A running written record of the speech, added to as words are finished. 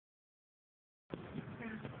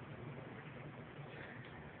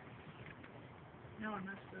No, I'm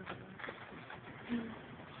not supposed to.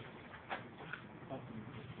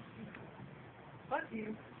 Fuck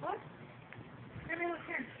you. What? Maybe look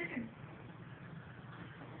here, chicken.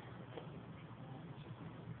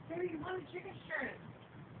 Maybe you want a chicken strip.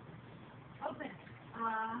 Open.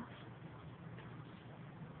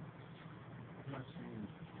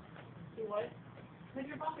 Do what? With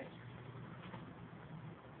your bucket.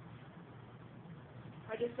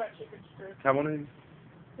 I just got chicken strips. Have one in?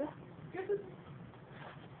 Yeah.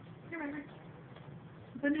 Here, baby.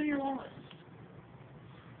 Put it in your wallet.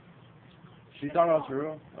 She thought I was for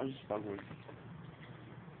real. I was just fucking with you.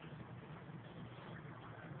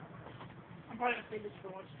 I'm probably gonna save this for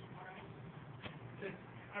lunch tomorrow.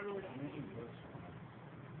 I really don't need it.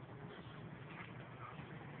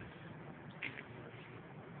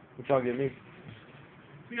 What y'all get me?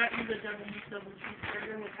 We got you the double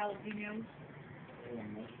cheeseburger with jalapenos.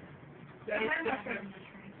 Yeah, it's different.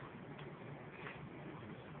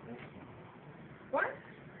 What?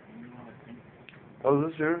 Oh,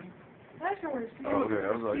 is this yours? That's yours. Oh, okay. I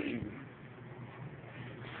was like,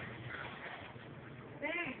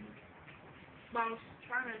 Dang. Well, I was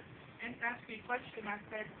trying to ask you a question. I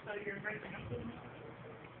said, so you're breaking up with me?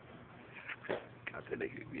 I said they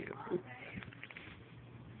could be.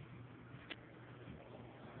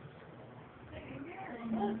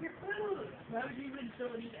 Look, your food. Why would you even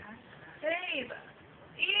still need to ask? Babe,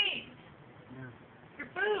 eat. Yeah. Your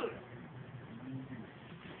food.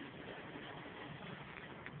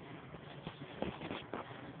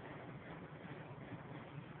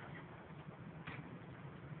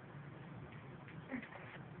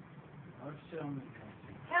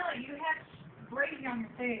 Kelly, you have gravy on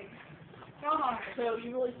your face. Come on. So you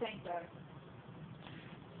really think that?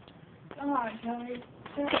 Come on, Kelly.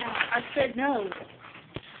 I said no.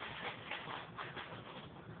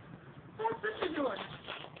 What's this is yours?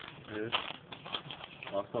 It is.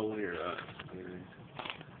 Also, one of your,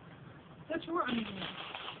 That's your onion.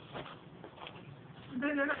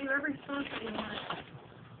 They're not every sauce that you want.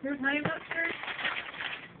 Here's honey mustard.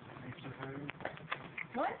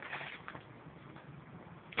 What?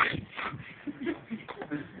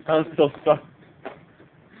 I was still stuck.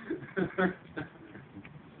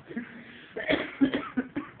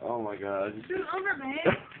 Oh my god. It's over,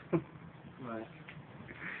 man. What?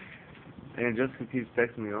 And Jessica keeps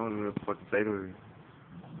texting me. I don't know what the fuck to say to her.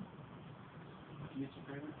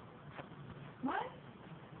 What?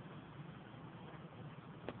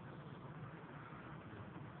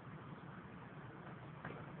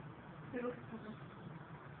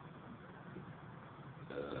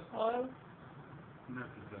 Hello?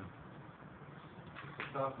 Nothing done.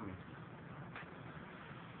 Stop me.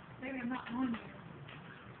 Maybe I'm not on you.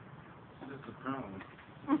 That's the problem.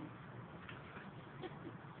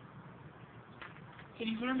 Can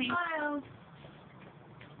you hear me? Hello.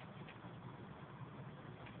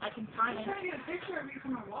 I can find it. I'm trying to get a picture of you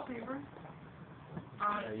from my wallpaper.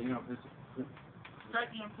 Yeah, you know, it's... Right,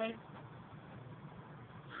 you okay?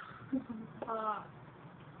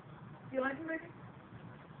 You like it, baby?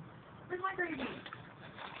 Where's my gravy?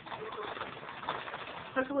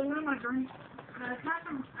 Actually, where's my drink? Have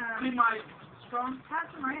some, I mean my strong. Have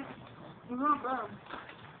some ranch. We want both.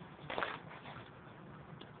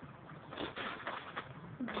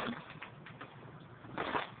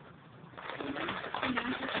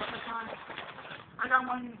 I got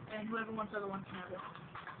one, and whoever wants the other one can have it.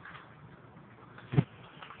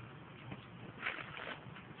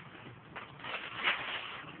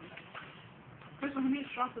 This one needs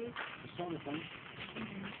chocolate. It's on the phone.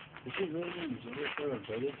 Is it really going to be for a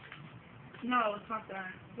brother? No, it's not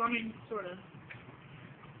that. Well, I mean, sort of.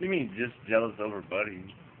 You mean just jealous over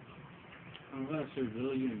Buddy? I'm glad she's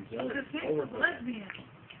really getting jealous. It's a lesbian.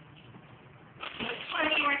 Why do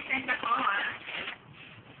you want to take that on?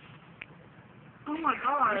 Oh my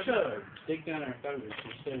god. You should have dig down her throat if she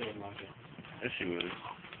said it like it. Yes, she would.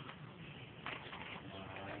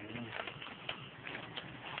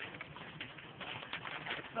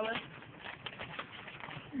 Hello?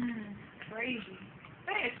 Crazy.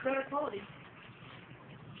 Hey, it's better quality.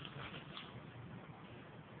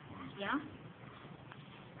 Yeah?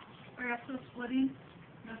 Are you still splitting?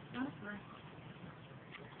 That's right.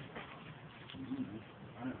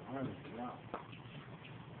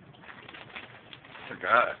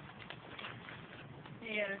 Forgot.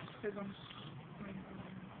 Yeah, because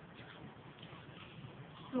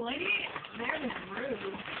the lady there was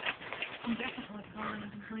rude. I'm definitely calling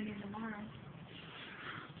and complaining tomorrow.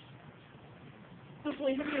 Just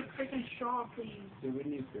leave me a freaking straw, please. So we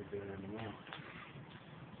need to figure it out.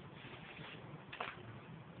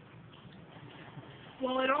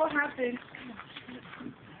 Well, it all happened.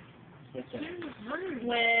 What's that?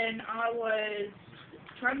 When I was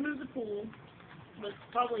trying to move the pool with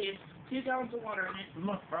probably 2 gallons of water in it. I'm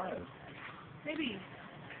not fries. Maybe.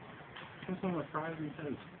 Put some of fries and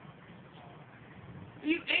toast.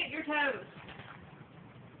 You ate your toes.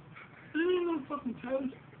 Ooh, fucking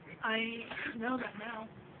toast. I know that now.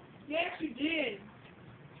 Yes, you did.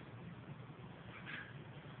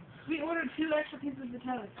 We ordered 2 extra pieces of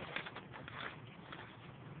toast.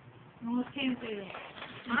 Almost can't say that.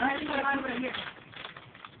 Mine right here.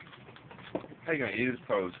 How you gonna eat his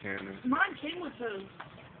toast, Candace? Mine came with toast.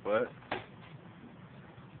 What?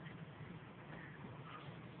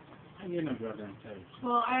 I get no goddamn toast.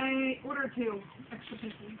 Well, I ordered 2 extra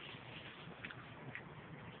pieces.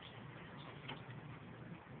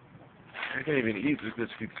 I can't even eat this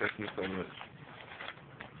bitch keeps touching me so much.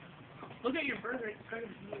 Look at your burger. It's better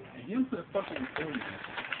than you. And you put fucking food in it.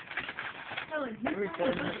 Helen, You're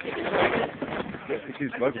recording this again. Yes, it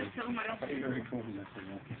keeps I bugging. just tell him I don't You're recording this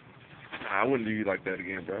again. I wouldn't do you like that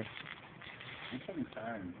again, bro. I'm fucking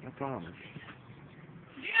tired. I promise.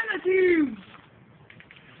 Damn it, you!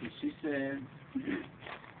 She said,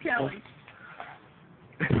 Kelly.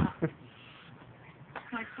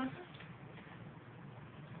 My cousin?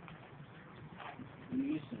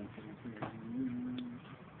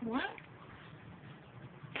 What?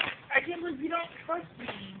 I can't believe you don't trust me.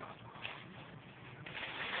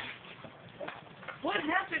 What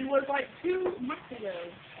happened was like 2 months ago.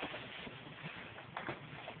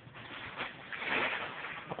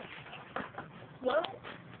 Well,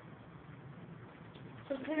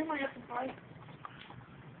 so today I have to fight.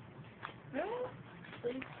 No,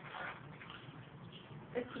 please.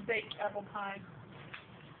 It's a baked apple pie.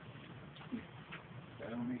 I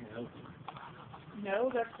don't make it healthy. No,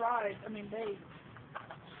 they're fried. I mean baked.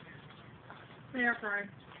 They are fried.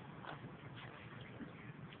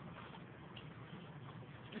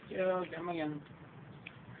 Yo, come again.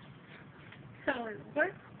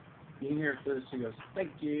 What? You hear first, she goes, thank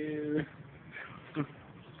you.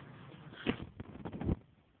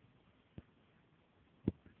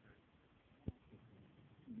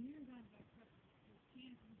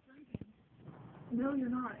 No, you're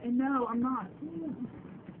not. And no, I'm not.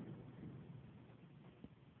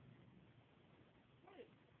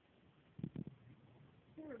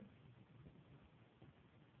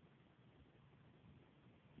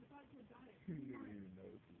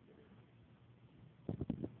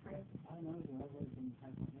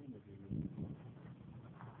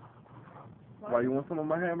 Why, you want some of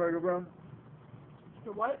my hamburger, bro?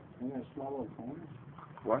 For what? You got a small little corner?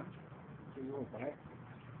 What? Just a little bite?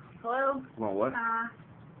 Hello? You want what?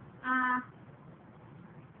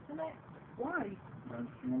 Why?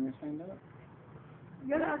 You want me to stand up?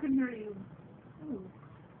 Yes, I can hear you. Ooh.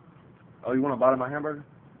 Oh, you want a bite of my hamburger?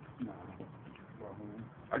 No. Probably.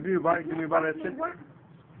 I'll give you a bite. Give me a bite of that shit. What?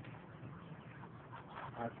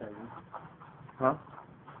 I'll trade you. Huh?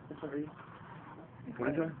 I'll trade you. What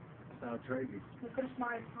is that? I'll trade you. Finish my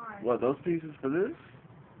time. What, those pieces for this?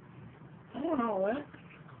 I don't know what.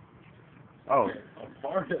 Oh. A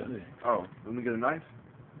part of it. Oh, let me get a knife?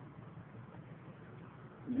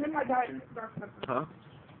 Then my diet dark pepper. Huh?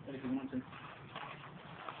 If you want to.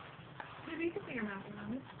 Maybe you can put your mouth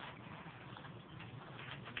around it.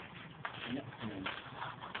 Yep.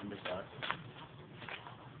 And the sauce.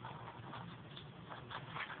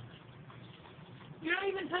 You're not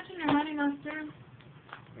even touching your honey mustard.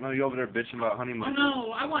 I know you over there bitching about honey I mustard.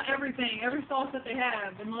 know. I want everything. Every sauce that they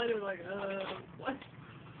have. And later like, what?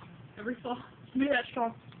 Every sauce. Give me that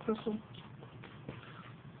straw, Crystal.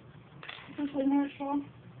 Crystal, you want that straw?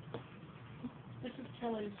 This is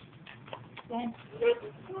Kelly's. Go on.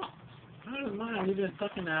 I don't mind. We've been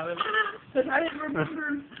fucking out of it. Because I didn't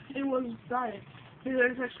remember it was diet. Here,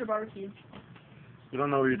 there's extra barbecue. You don't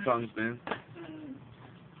know where your tongue's been.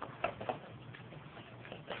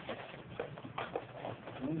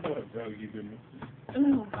 What, bro? You been...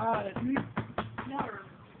 Oh, God. Never.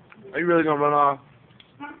 Are you really gonna run off?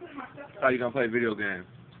 I'm putting my stuff How you gonna play video games?